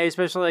 and I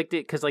especially liked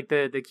it because like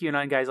the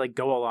QAnon guys like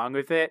go along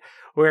with it,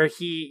 where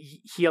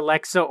he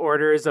Alexa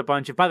orders a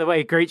bunch of. By the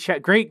way,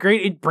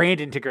 great brand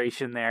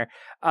integration there.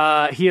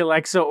 He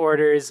Alexa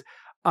orders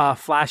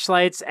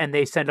flashlights, and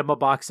they send him a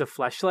box of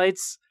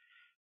fleshlights.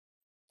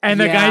 And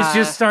the guys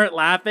just start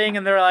laughing,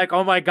 and they're like,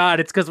 "Oh my god,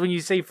 it's because when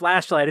you say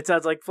flashlight, it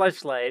sounds like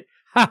fleshlight."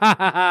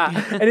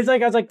 And it's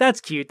like, I was like,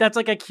 "That's cute. That's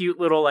like a cute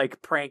little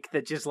like prank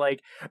that just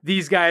like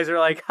these guys are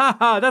like,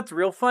 haha, that's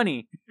real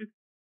funny."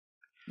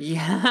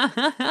 Yeah.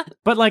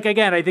 But like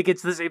again, I think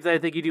it's the same thing I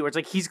think you do, where it's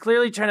like he's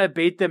clearly trying to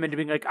bait them into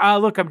being like, "Ah,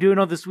 look, I'm doing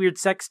all this weird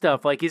sex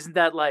stuff. Like, isn't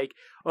that like,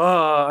 oh,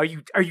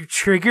 are you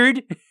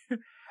triggered?"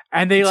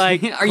 And they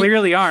like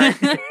clearly aren't.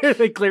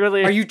 They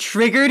clearly are you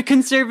triggered,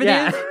 conservative?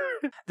 Yeah.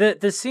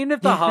 The scene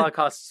of the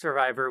Holocaust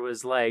survivor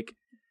was like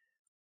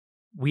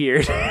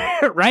weird,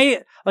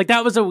 right? Like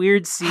that was a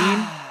weird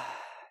scene.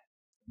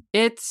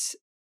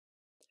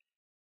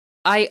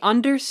 I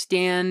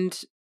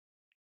understand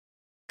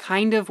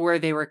kind of where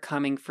they were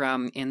coming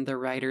from in the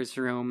writer's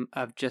room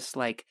of just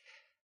like,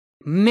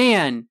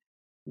 man,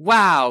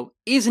 wow,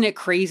 isn't it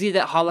crazy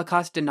that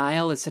Holocaust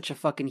denial is such a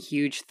fucking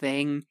huge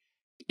thing?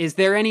 Is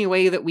there any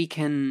way that we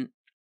can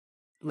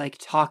like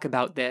talk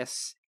about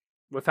this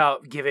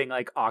without giving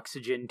like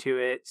oxygen to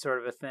it, sort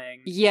of a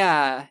thing?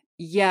 Yeah,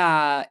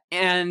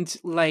 and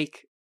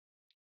like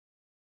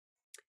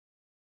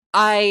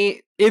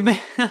it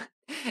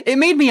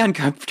made me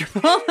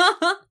uncomfortable.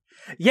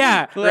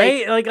 Yeah,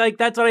 right? Like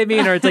that's what I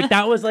mean. Or it's like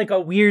that was like a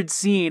weird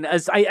scene.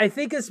 As I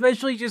think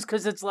especially just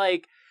because it's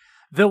like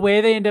the way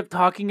they end up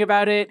talking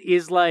about it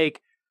is like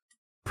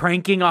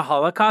pranking a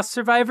Holocaust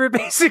survivor,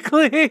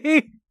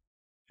 basically.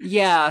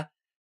 Yeah.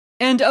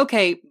 And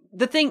okay,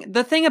 the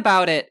thing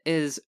about it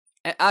is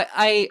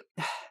I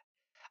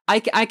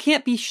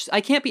can't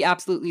be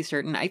absolutely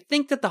certain. I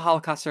think that the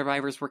Holocaust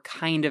survivors were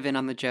kind of in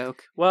on the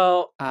joke.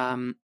 Well,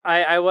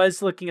 I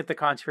was looking at the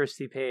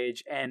controversy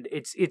page, and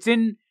it's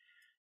in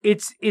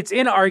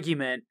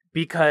argument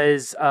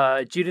because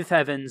Judith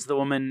Evans, the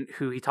woman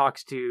who he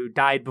talks to,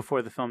 died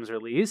before the film's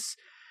release.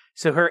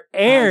 So her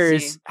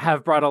heirs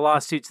have brought a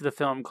lawsuit to the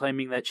film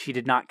claiming that she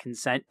did not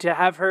consent to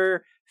have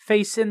her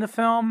face in the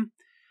film.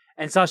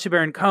 And Sacha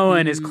Baron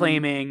Cohen is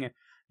claiming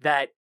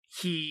that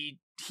he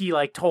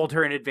like told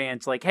her in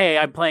advance, like, "Hey,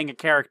 I'm playing a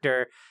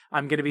character.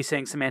 I'm going to be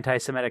saying some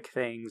anti-Semitic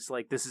things.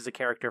 Like, this is a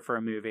character for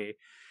a movie."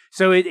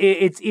 So it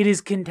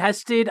is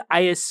contested.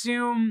 I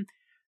assume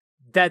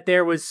that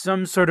there was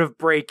some sort of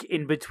break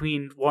in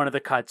between one of the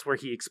cuts where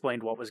he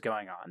explained what was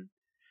going on.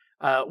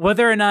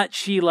 Whether or not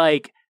she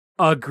like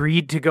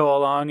agreed to go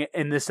along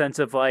in the sense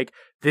of like,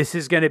 this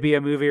is going to be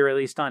a movie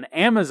released on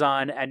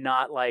Amazon and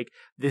not like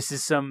this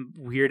is some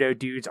weirdo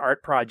dude's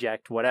art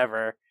project,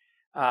 whatever.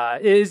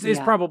 Is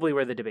probably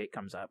where the debate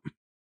comes up.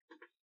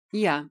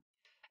 Yeah.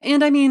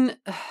 And I mean,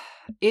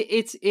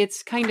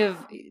 it's kind of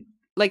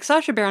like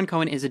Sacha Baron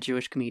Cohen is a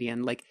Jewish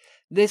comedian. Like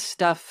this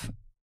stuff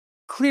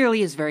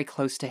clearly is very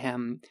close to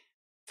him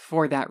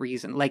for that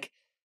reason. Like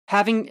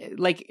having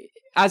like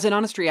as an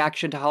honest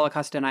reaction to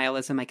Holocaust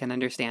denialism, I can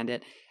understand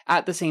it.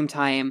 At the same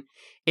time,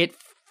 it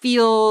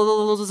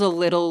feels a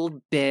little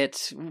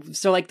bit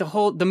so like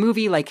the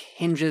movie like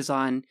hinges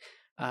on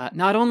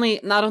not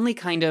only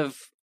kind of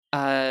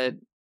not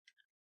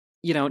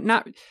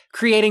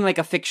creating like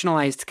a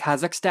fictionalized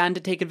Kazakhstan to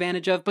take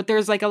advantage of, but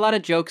there's like a lot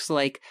of jokes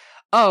like,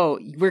 "Oh,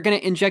 we're gonna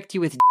inject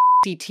you with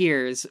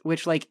tears,"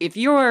 which like if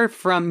you're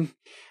from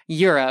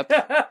Europe,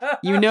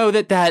 you know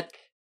that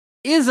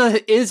is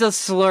a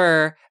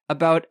slur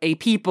about a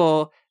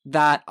people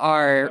that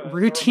are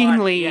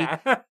routinely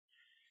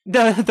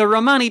the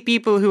Romani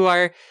people who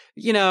are,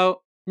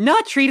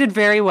 not treated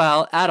very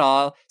well at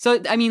all.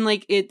 So I mean,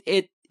 like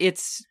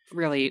it's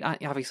really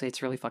obviously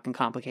it's really fucking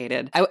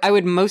complicated. I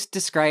would most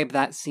describe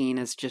that scene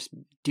as just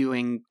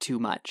doing too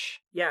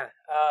much. Yeah.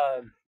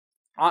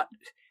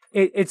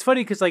 It's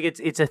funny because like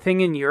it's a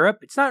thing in Europe.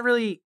 It's not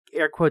really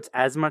air quotes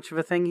as much of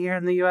a thing here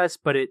in the US,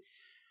 but it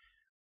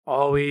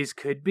always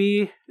could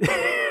be.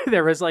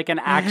 There was like an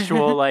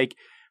actual like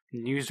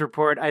news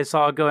report I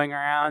saw going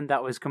around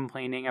that was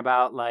complaining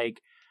about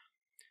like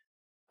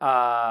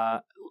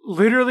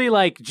literally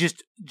like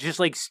just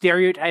like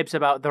stereotypes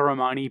about the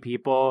Romani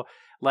people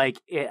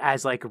like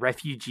as like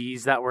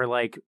refugees that were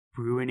like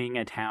ruining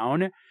a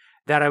town,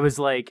 that I was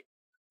like,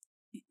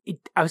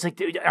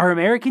 dude, are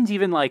Americans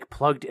even like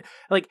plugged?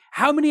 Like,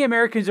 how many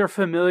Americans are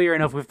familiar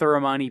enough with the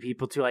Romani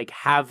people to like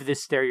have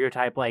this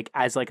stereotype like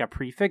as like a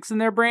prefix in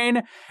their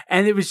brain?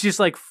 And it was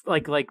just like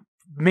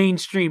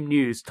mainstream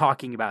news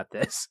talking about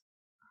this.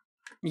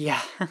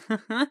 Yeah.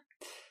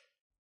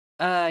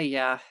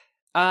 Yeah.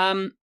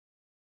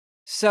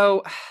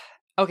 So,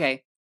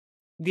 okay.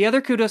 The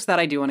other kudos that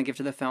I do want to give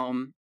to the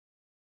film,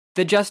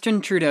 the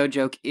Justin Trudeau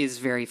joke is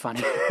very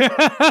funny.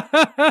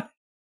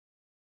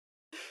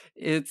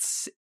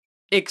 It's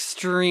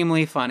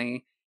extremely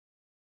funny.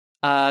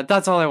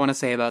 That's all I want to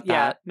say about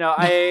Yeah, that. no,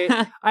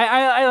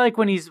 I like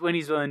when he's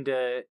willing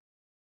to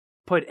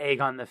put egg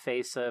on the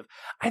face of.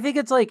 I think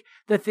it's like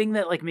the thing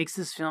that like makes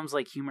this film's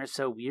like humor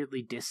so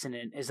weirdly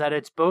dissonant is that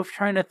it's both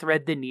trying to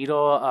thread the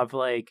needle of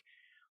like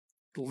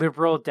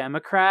liberal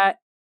Democrat,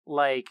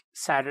 like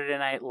Saturday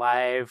Night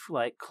Live,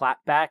 like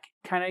clapback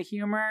kind of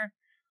humor,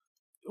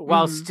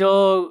 while Mhm.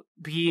 still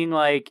being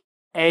like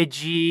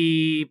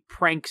edgy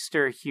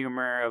prankster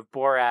humor of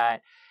Borat.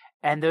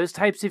 And those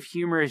types of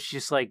humors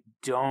just like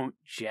don't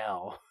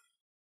gel.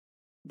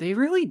 They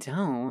really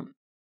don't.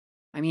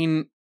 I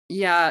mean,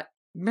 yeah,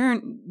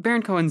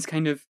 Baron Cohen's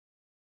kind of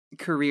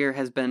career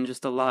has been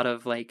just a lot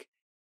of like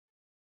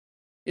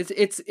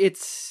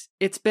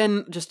it's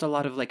been just a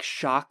lot of like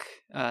shock,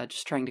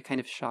 just trying to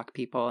kind of shock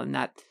people, and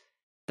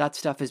that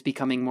stuff is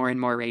becoming more and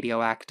more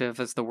radioactive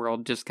as the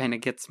world just kind of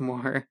gets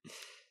more,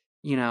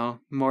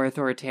 more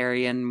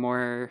authoritarian,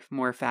 more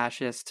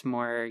fascist,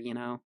 more,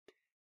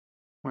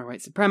 more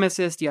white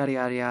supremacist, yada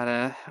yada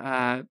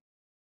yada.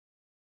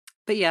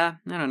 But yeah,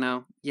 I don't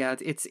know. Yeah,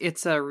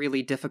 it's a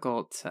really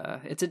difficult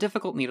it's a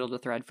difficult needle to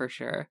thread for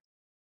sure.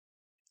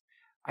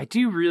 I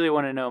do really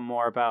want to know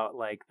more about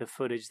like the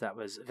footage that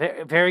was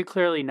very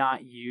clearly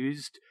not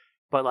used,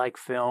 but like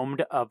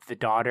filmed of the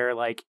daughter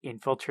like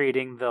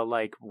infiltrating the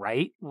like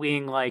right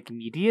wing like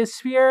media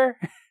sphere.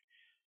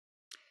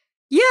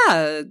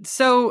 Yeah,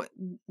 so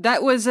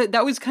that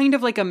was kind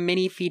of like a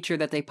mini feature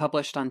that they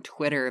published on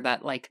Twitter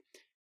that like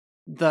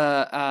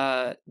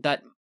that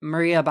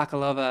Maria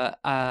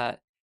Bakalova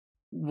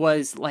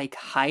was like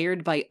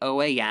hired by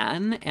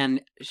OAN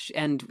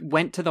and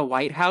went to the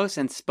White House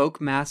and spoke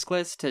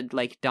maskless to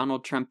like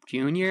Donald Trump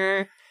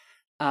Jr.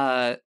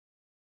 Uh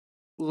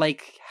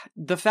like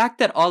the fact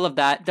that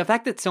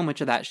so much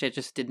of that shit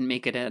just didn't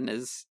make it in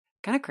is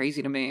kind of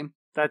crazy to me.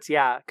 That's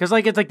yeah, because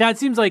like it's like that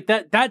seems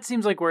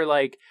like where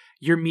like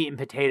your meat and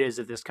potatoes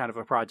of this kind of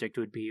a project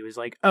would be. It was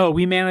like, oh,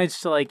 we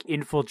managed to like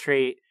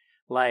infiltrate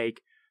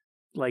like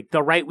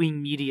the right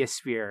wing media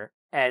sphere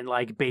and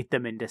like bait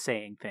them into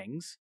saying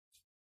things.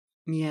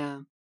 Yeah.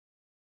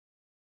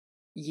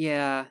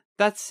 Yeah.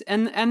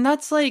 And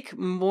that's like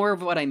more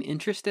of what I'm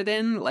interested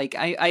in. Like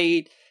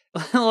I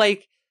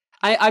like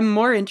I'm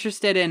more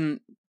interested in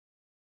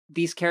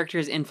these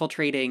characters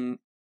infiltrating,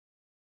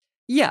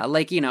 yeah,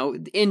 like,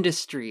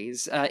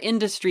 industries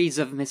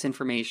of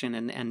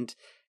misinformation and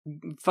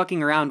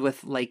fucking around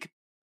with like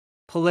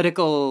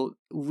political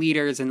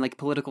leaders and like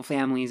political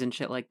families and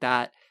shit like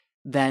that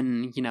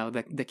than,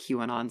 the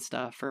QAnon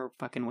stuff or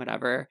fucking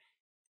whatever.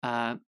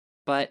 Uh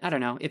but I don't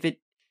know. If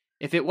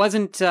it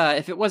wasn't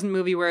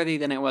movie worthy,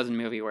 then it wasn't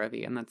movie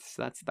worthy, and that's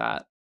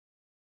that.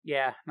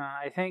 Yeah, no,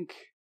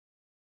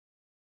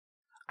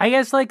 I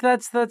guess like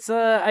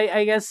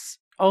I guess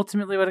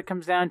ultimately what it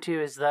comes down to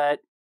is that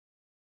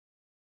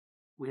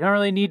we don't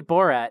really need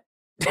Borat.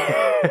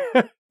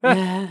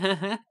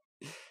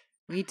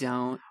 We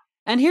don't.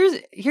 And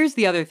here's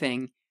the other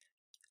thing.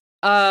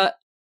 Uh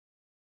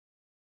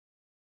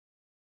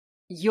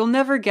you'll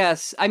never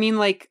guess. I mean,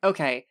 like,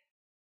 okay,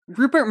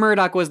 Rupert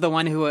Murdoch was the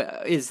one who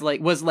was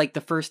like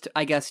the first,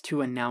 I guess,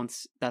 to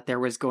announce that there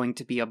was going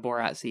to be a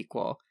Borat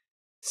sequel.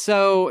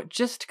 So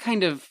just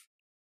kind of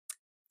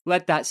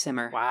let that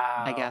simmer,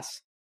 I Wow.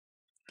 guess.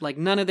 Like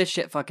none of this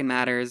shit fucking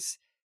matters.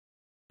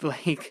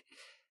 Like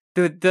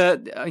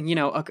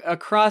the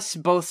across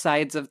both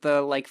sides of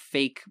the like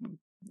fake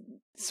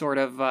sort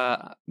of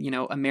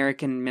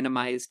American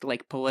minimized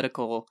like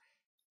political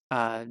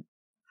uh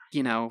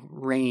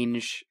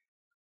range,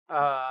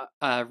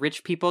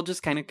 rich people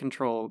just kind of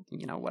control,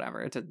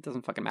 whatever. It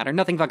doesn't fucking matter.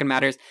 Nothing fucking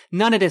matters.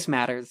 None of this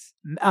matters.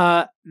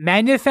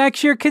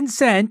 Manufacture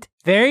consent.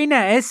 Very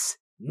nice.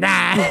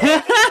 Nah.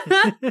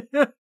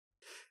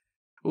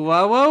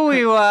 Whoa, whoa,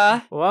 wee, wah.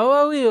 Whoa,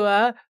 whoa, wee,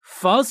 wah.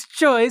 False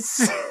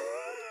choice.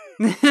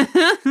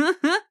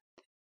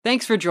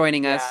 Thanks for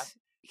joining Yeah. us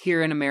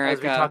here in America.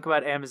 As we talk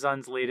about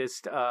Amazon's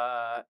latest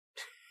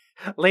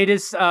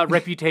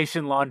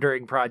reputation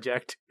laundering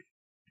project.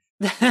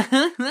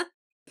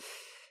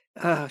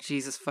 Oh,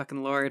 Jesus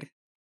fucking Lord.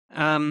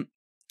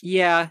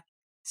 Yeah.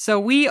 So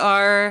we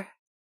are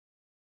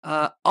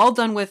all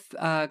done with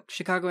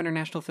Chicago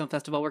International Film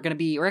Festival.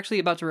 We're actually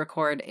about to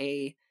record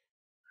a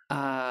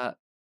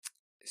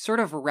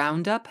sort of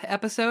roundup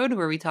episode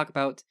where we talk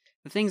about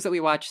the things that we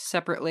watch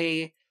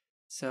separately.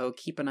 So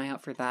keep an eye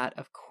out for that,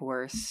 of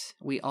course.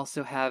 We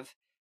also have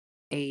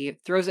a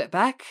Throws It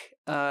Back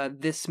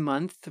this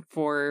month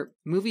for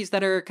movies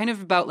that are kind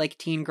of about like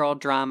teen girl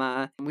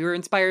drama. We were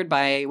inspired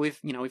by, we've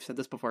said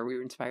this before, we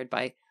were inspired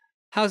by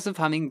House of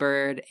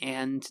Hummingbird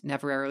and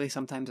Never Rarely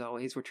Sometimes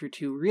Always, which were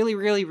two really,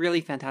 really,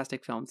 really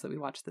fantastic films that we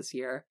watched this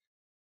year.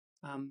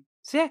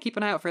 So yeah, keep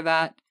an eye out for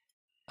that.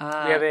 We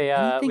have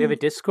a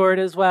Discord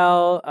as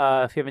well.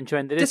 If you haven't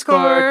joined the Discord,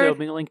 there'll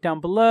be a link down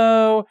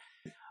below.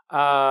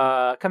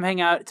 Come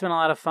hang out. It's been a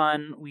lot of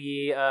fun.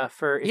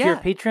 If you're a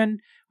patron,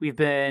 we've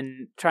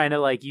been trying to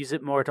like use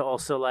it more to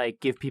also like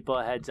give people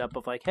a heads up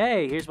of like,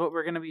 hey, here's what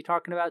we're going to be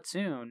talking about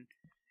soon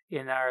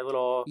in our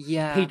little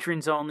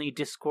patrons only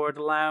Discord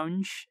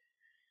lounge.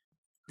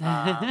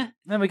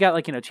 Then we got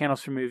like,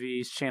 channels for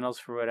movies, channels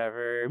for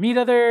whatever. Meet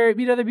other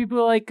people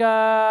who like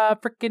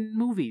freaking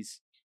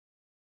movies.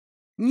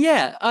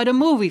 Yeah, the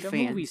movie The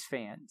fans. movies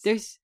fans.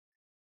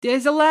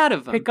 There's a lot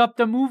of them. Pick up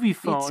the movie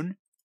phone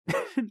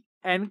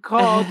and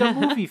call the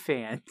movie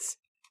fans.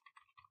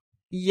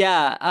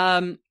 Yeah,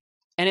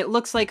 and it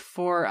looks like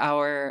for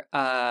our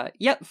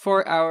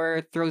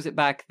Throws It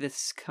Back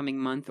this coming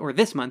month, or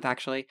this month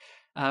actually,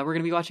 we're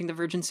gonna be watching The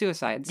Virgin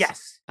Suicides.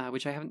 Yes.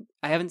 Which I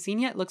haven't seen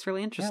yet. Looks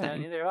really interesting. Yeah,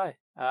 neither have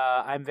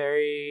I. I'm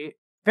very,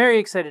 very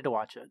excited to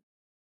watch it.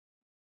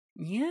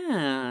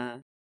 Yeah.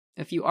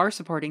 If you are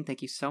supporting,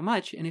 thank you so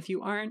much. And if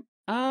you aren't,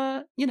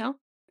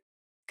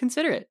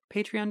 consider it.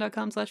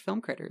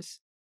 Patreon.com/filmcritters.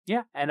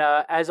 Yeah, and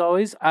as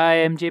always, I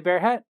am Jay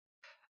Bearhat.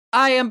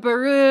 I am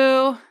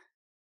Baru.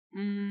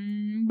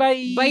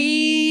 Bye.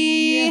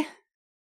 Bye.